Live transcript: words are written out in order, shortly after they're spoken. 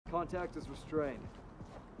Contact is restrained.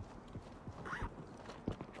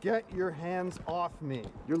 Get your hands off me.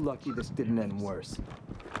 You're lucky this didn't end worse.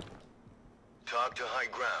 Talk to high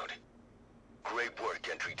ground. Great work,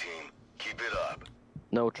 entry team. Keep it up.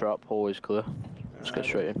 No trap, always clear. Just get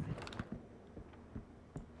straight in.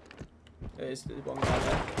 There's one guy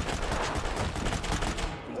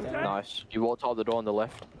there. Nice. You walked out the door on the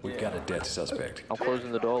left. We've got a dead suspect. I'm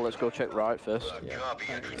closing the door, let's go check right first. Copy,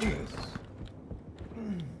 entry team.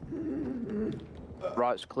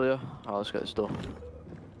 Right's clear. Oh, let's get this door.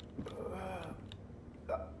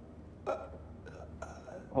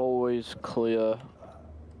 Always clear.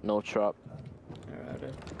 No trap.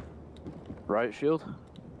 Alrighty. Right shield.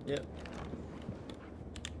 Yep.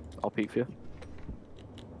 I'll peek for you.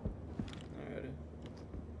 Alrighty.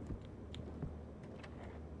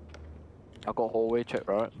 I've got hallway, check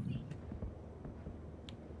right.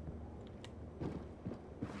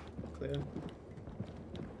 Clear.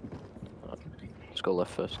 Let's go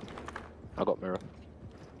left first. I got mirror.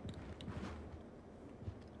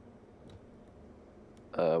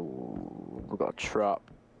 We've got a trap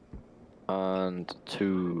and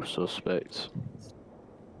 2 suspects.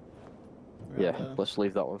 Right Yeah, there. let's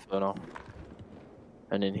leave that one for now.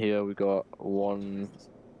 And in here we got one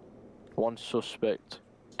suspect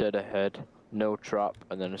dead ahead, no trap,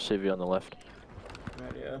 and then a civvy on the left.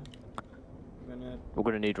 Right, yeah. We're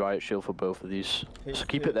gonna need riot shield for both of these. Peek So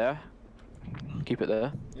keep here. it there. Keep it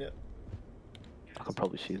there. Yep. I can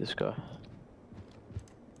probably see this guy.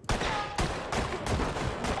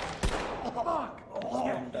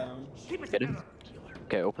 One down. Get him.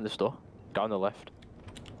 Okay, open this door. Down the left.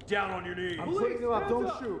 Down on your knees. I'm putting you up,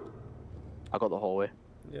 don't shoot. I got the hallway.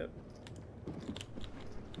 Yep.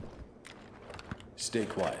 Stay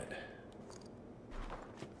quiet.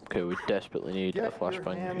 Okay, we desperately need a Get your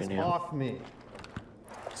flashbang hands in here. off me.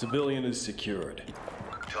 Civilian is secured.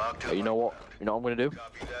 Talk to You know what? You know what I'm gonna do?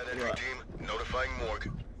 Copy that, entry team. Notifying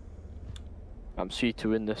morgue. I'm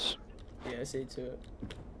C2 in this. Yeah, see to it.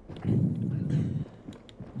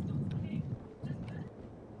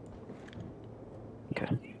 Okay.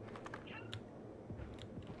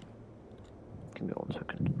 Give me 1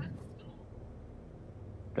 second.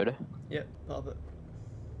 Ready? Yep, pop it.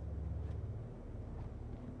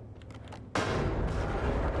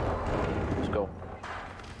 Let's go.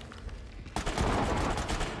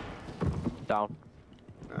 Down.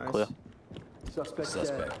 Nice. Clear. Suspect dead.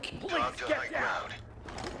 Suspect. Talk to high ground.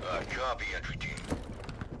 Copy, entry team.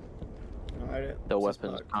 Alright. Their this is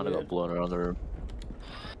weapons not kind of got cleared. blown around the room.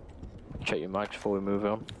 Check your mags before we move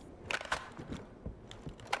on.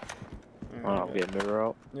 I'll Alright. get mirror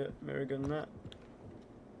out. Yep, mirror gun that.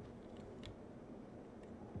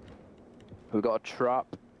 We got a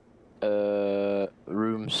trap.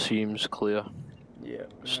 Room seems clear.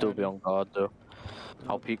 Yep. Still be on guard though.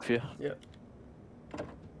 I'll peek for you. Yep.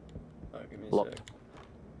 Oh, give me a Lock. sec.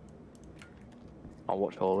 I'll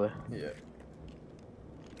watch hallway. Yeah.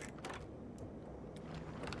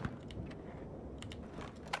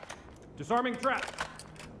 Disarming trap.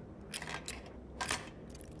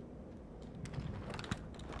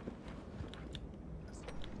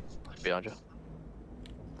 Behind you.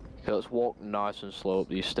 Okay, let's walk nice and slow up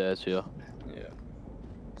these stairs here. Yeah.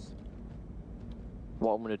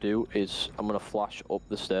 What I'm gonna do is I'm gonna flash up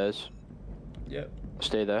the stairs. Yep.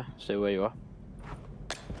 Stay there. Stay where you are.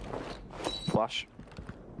 Flash.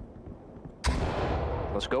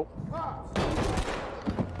 Let's go.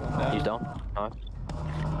 He's down. Nice.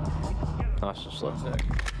 Nice and slow. One sec.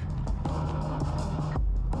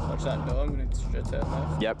 Watch that door, I'm gonna straight turn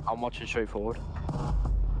left. Yep, I'm watching straight forward.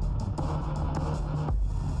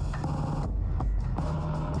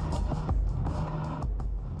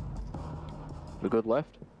 We good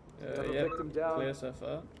left? Have a Yep. victim down. Clear so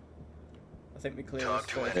far. I think we clear Talk this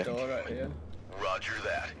to first it. door right here. Roger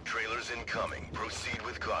that. Trailers incoming. Proceed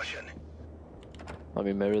with caution. Let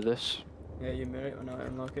me mirror this. Yeah, you mirror it when I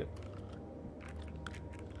unlock it.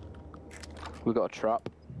 We got a trap.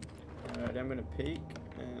 Alright, I'm gonna peek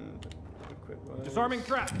and a quick word. Disarming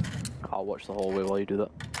trap. I'll watch the hallway while you do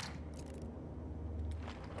that.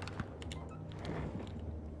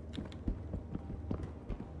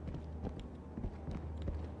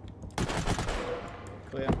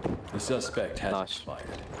 Clear. The suspect has Nice.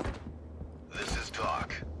 expired. This is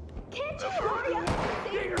talk. Can't you hurry up?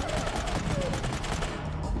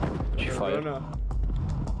 She fired. Runner.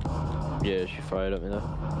 Yeah, she fired at me there.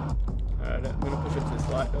 Alright, I'm gonna push up to this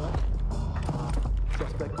light door.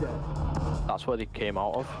 Suspect dead. That's where they came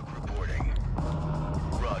out of. Reporting.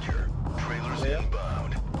 Roger. Trailers Clear.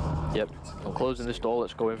 inbound. Yep. I'm closing this door.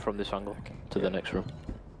 Let's go in from this angle to the next room.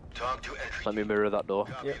 Talk to entry. Let me mirror that door.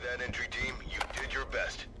 Copy Yep. that, entry team. You did your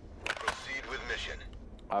best. with mission.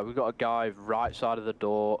 We've got a guy right side of the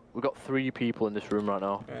door. We've got 3 people in this room right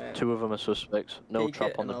now. Right. 2 of them are suspects. No Peek trap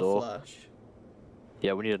it on the and I'll door. Flash.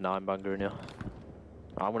 Yeah, we need a 9-banger in here.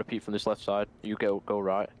 I'm gonna peek from this left side. You go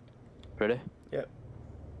right. Ready? Yep.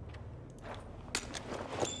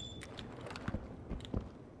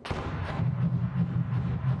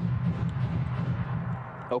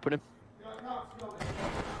 Open him.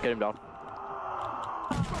 Get him down.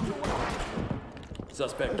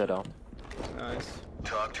 Suspect. They're down. Nice.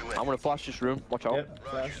 Talk to I'm gonna flash this room. Watch out. Yep.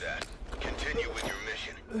 Roger Flash. that. Continue with your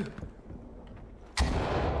mission.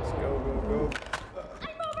 Let's go.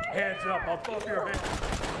 Hands up, I'll bump your head.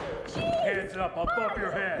 Hands up, I'll bump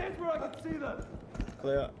your head. Hands where I can see them.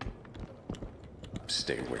 Clear.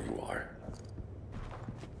 Stay where you are.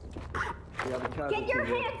 We have a casualty Get your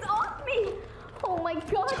here. hands off me! Oh my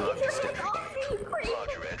god, Talk get your to hands entry off me, you team. creep!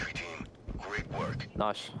 Roger, entry team. Great work.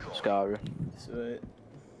 Nice. Scar. Sweet.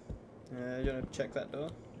 You wanna check that door?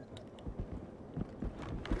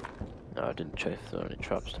 No, I didn't check if there were any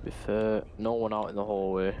traps, to be fair. No one out in the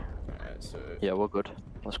hallway. Alright, so. Yeah, we're good.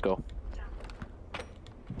 Let's go.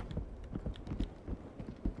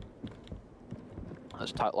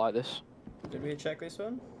 Let's tight light this. Did we check this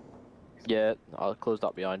one? Yeah, I'll close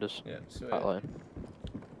that behind us. Yeah, sweet. Tight light.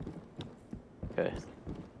 Okay.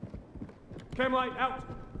 Cam light out.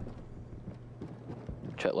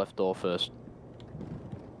 Check left door first.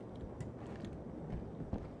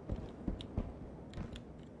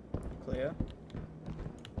 Clear.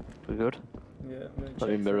 We good? Yeah, I'm gonna check Let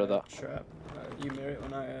me mirror for a that. trap. You mirror it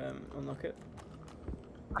when I unlock it.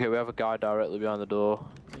 Okay, we have a guy directly behind the door.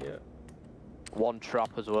 Yeah. 1 trap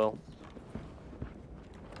as well.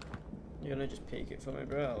 You're gonna just peek it for me,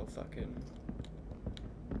 bro? I'll fucking.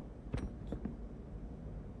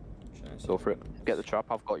 Try and see Go if for I it. can- Get the trap.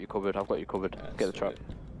 I've got you covered. I've got you covered. Alright, Get the trap.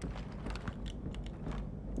 sweet.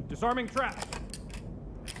 Disarming trap.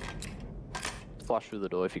 Flash through the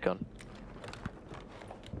door if you can.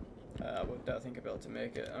 I don't think I'll be able to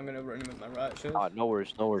make it. I'm gonna run him with my right shield. Alright, no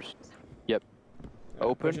worries, no worries. Yep.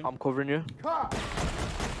 Open. pushing. I'm covering you. Cop!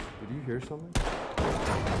 Did you hear something?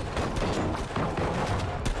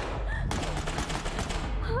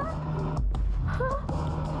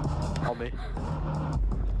 On me.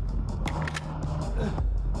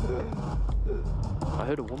 I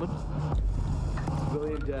heard a woman.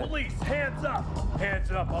 Civilian dead. Police, hands up. Hands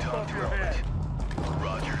up, I'll Talk bump to your head. element.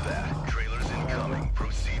 Roger that. Trailers incoming.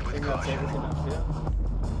 Proceed I with think that's caution. everything up here.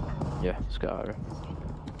 Yeah, let's get out of here.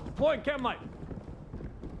 Deploying cam light.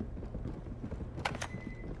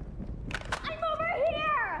 I'm over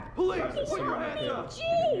here! Police, There's put your someone hands here. up.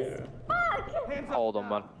 Jeez! Fuck! Hands up. Hold on,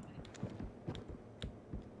 man.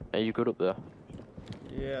 Are you good up there?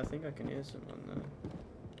 Yeah, I think I can hear someone there.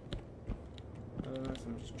 I don't know if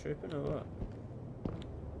I'm just tripping or what.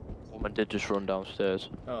 Woman did just run downstairs.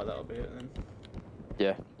 Oh, that'll be it then.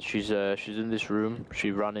 Yeah, she's in this room.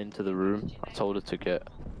 She ran into the room. I told her to get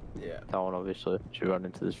Yeah. down, obviously. She ran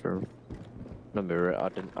into this room. No mirror. I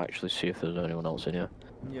didn't actually see if there's anyone else in here.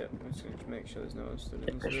 Yeah, I'm just going to make sure there's no one stood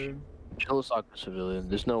in this Yeah, room. She looks like a civilian.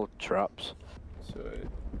 There's no traps. So,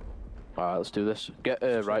 Alright, let's do this. Get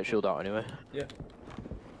right shield out anyway. yeah,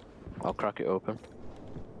 I'll crack it open.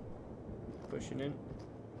 pushing in.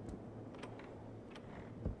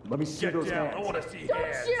 Let me see Get those down, I hands. want to see Don't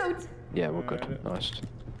hands. shoot! Yeah, we're good. Alright. Nice.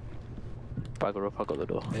 Bag her up. I got the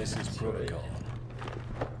door. This is protocol.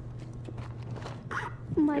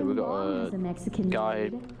 My Okay, we got mom a is a Mexican guy,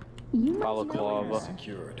 maid. You might know balaclava. her.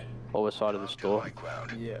 Secured. Other side of the Talk to store. high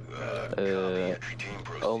ground. Yeah. Copy, entry team.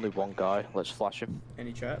 Proceed Only with one guy. Let's flash him.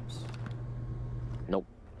 Any traps? Nope.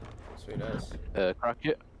 Sweet as. Crack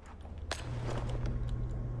it.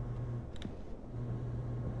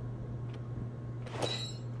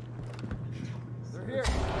 They're here.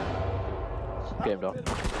 Get him down.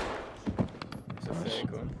 It's a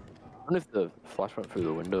fake one. I wonder if the flash went through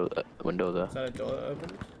the window there. Is that a door that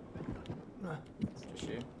opened? Just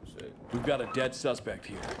you. Sweet. We've got a dead suspect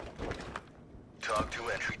here. Talk to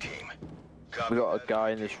entry team. Copy We got a that, guy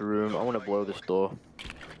in entry this team. room. I want to blow this door.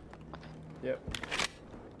 Yep.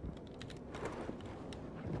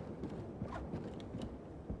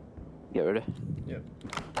 Get ready. Yep.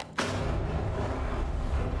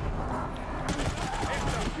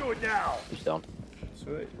 Hands up, do it now. He's down.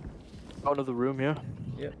 Sweet. Got another room here.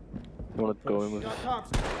 Yep. You want to go in with us? Got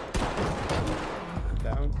cops.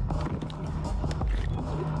 Down.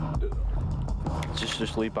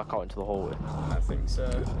 Just lead back out into the hallway. I think so.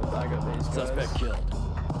 I got these guys. Suspect killed.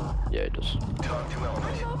 Yeah, it does. Talk to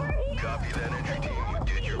element. Copy that, entry team. You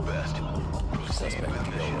did your best. Proceed Suspect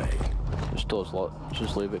with mission. away. This door's locked.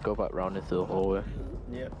 Just leave it. Go back round into the hallway.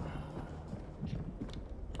 Yep.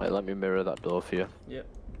 Wait, let me mirror that door for you. Yep.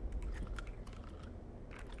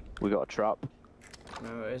 We got a trap.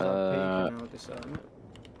 No, it is. I'll peek and I'll disarm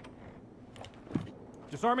it.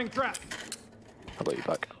 Disarming trap. I got you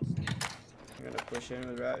back. I'm gonna push in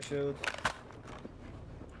with right shield.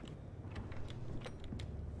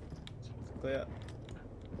 Clear.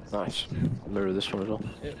 Nice. Mirror this one as well.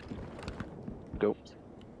 Yep. Go.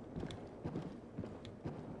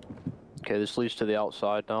 Okay, this leads to the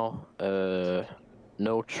outside now.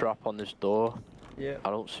 No trap on this door. Yep. I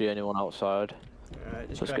don't see anyone outside. Alright,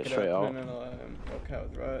 just Let's crack get it straight open out. and then I'll walk out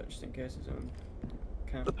with right, just in case it's on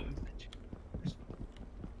camping.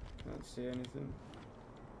 Can't see anything.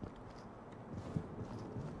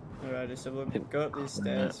 Alright, just have a look. Go up these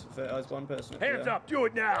stairs. There's one person up Hands there. up. Do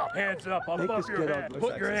it now. Hands up. I'll Take bump this your kid head. up. Looks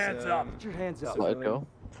Put like your it's, hands up. Put your hands up. Let it go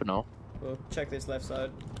for now. We'll check this left side.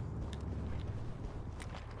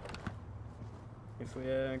 If we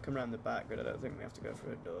come around the back, but I don't think we have to go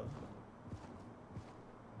through a door.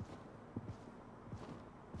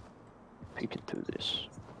 Peeking through this.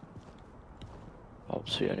 I don't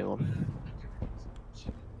see anyone. Just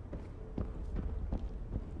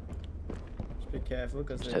be careful,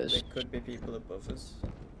 because there Stairs. could be people above us.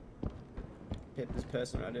 Hit this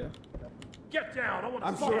person right here. Get down. I want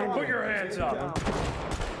I'm to sure Put I'm your gonna hands take up. down.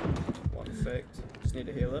 One effect. Just need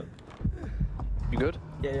to heal up. You good?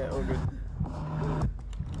 Yeah, all good.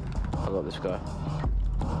 I got this guy.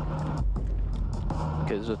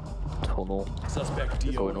 Okay, there's a tunnel Suspect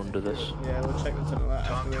going DOA. under this. Yeah, we'll check the tunnel out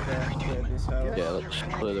after we've cleared this house. Yeah, let's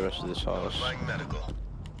clear the rest of this house. Notifying medical.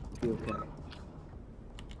 Be okay.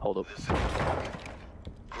 Hold up. This is Talk.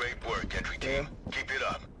 Great work, entry team. Keep it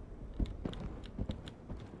up.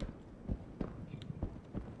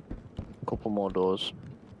 Couple more doors.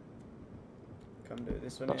 Come do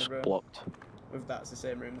this one That's here, bro. blocked. If that's the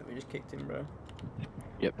same room that we just kicked in, bro.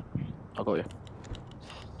 Yep. I got you.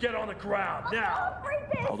 Get on the ground now.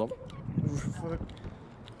 Hold on. Fuck.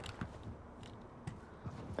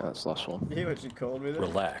 Yeah, that's the last one. You actually called me that?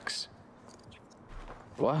 Relax.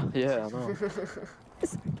 What? Yeah, I know.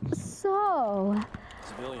 So,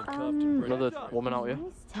 Civilian cuffed and ready. Another woman out here.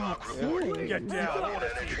 nice Talk tattoo. reporting. Get down. I Copy want that,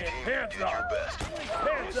 to see entry team. hands. You did Hands your up. best.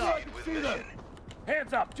 Hands up. Proceed with mission.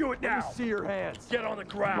 Hands up. Do it Let me now. see your hands. Get on the I'm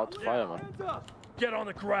ground. about to fire, man. Hands up. Get on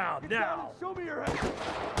the ground Get down now. and show me your hands.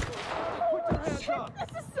 Put your hands up.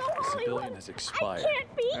 This is so Civilian Hollywood. has I expired.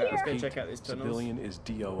 can't be Alright, let's here. go check out these tunnels. Civilian is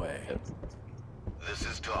DOA. This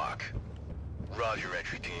is Talk. Roger,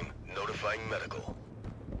 entry team. Notifying medical.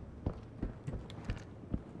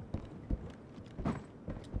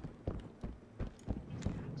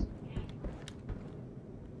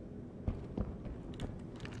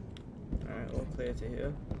 Alright, all clear to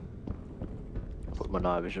here. Put my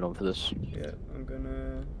night vision on for this. Yeah, I'm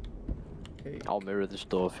gonna peek. I'll mirror this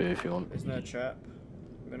door for you if you want. There's no trap.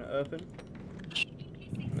 I'm gonna open.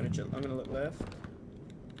 I'm gonna look left.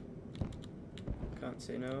 Can't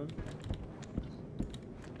see no one.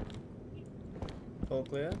 All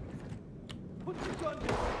clear. Put your gun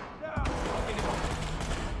down. Now.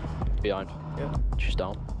 Behind. Yep. She's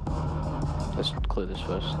down. Let's clear this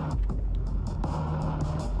first.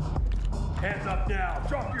 Hands up now.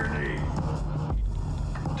 Drop your knees.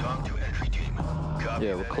 Talk to entry team. Copy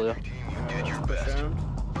Yeah, we're that, clear. entry team. You did your Push best.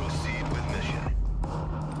 around. Proceed with mission.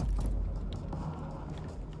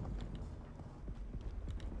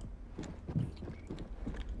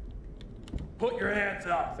 Put your hands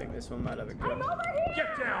I up. think this one might have a gun. I'm over here.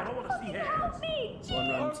 Get down. I want to see hands. Help me. One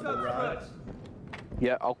run to the right.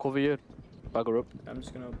 Yeah, I'll cover you. Bag her up. I'm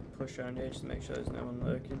just gonna push around here just to make sure there's no one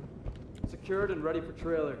lurking. Secured and ready for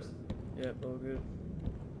trailers. Yep, all good.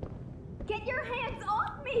 Get your hands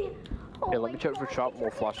off me. Oh Yeah, let my me check for God, trap. get We'll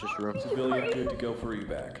your flash hands this room. off me, Civilian please. good to go for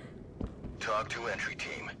evac. Talk to entry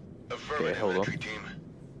team. Affirmative, hold on. entry team.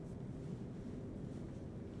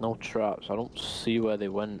 No traps. I don't see where they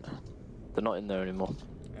went. They're not in there anymore.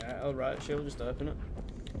 Alright, alright, she'll just open it.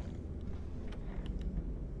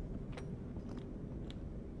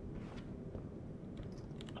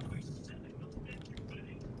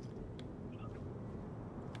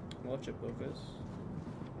 Watch it, Bookers.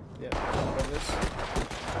 Yep, above us.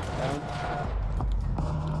 Down.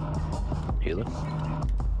 Healer.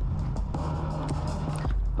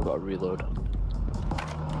 I've got to reload.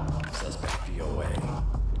 Suspect DOA.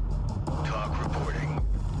 Talk reporting.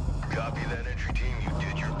 Copy that, entry team. You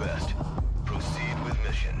did your best. Proceed with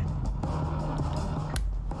mission.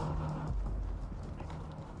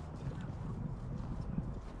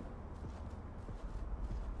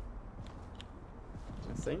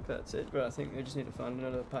 I think that's it, but I think we just need to find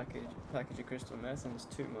another package of crystal meth, and there's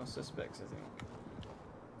 2 more suspects, I think.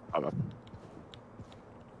 Alright.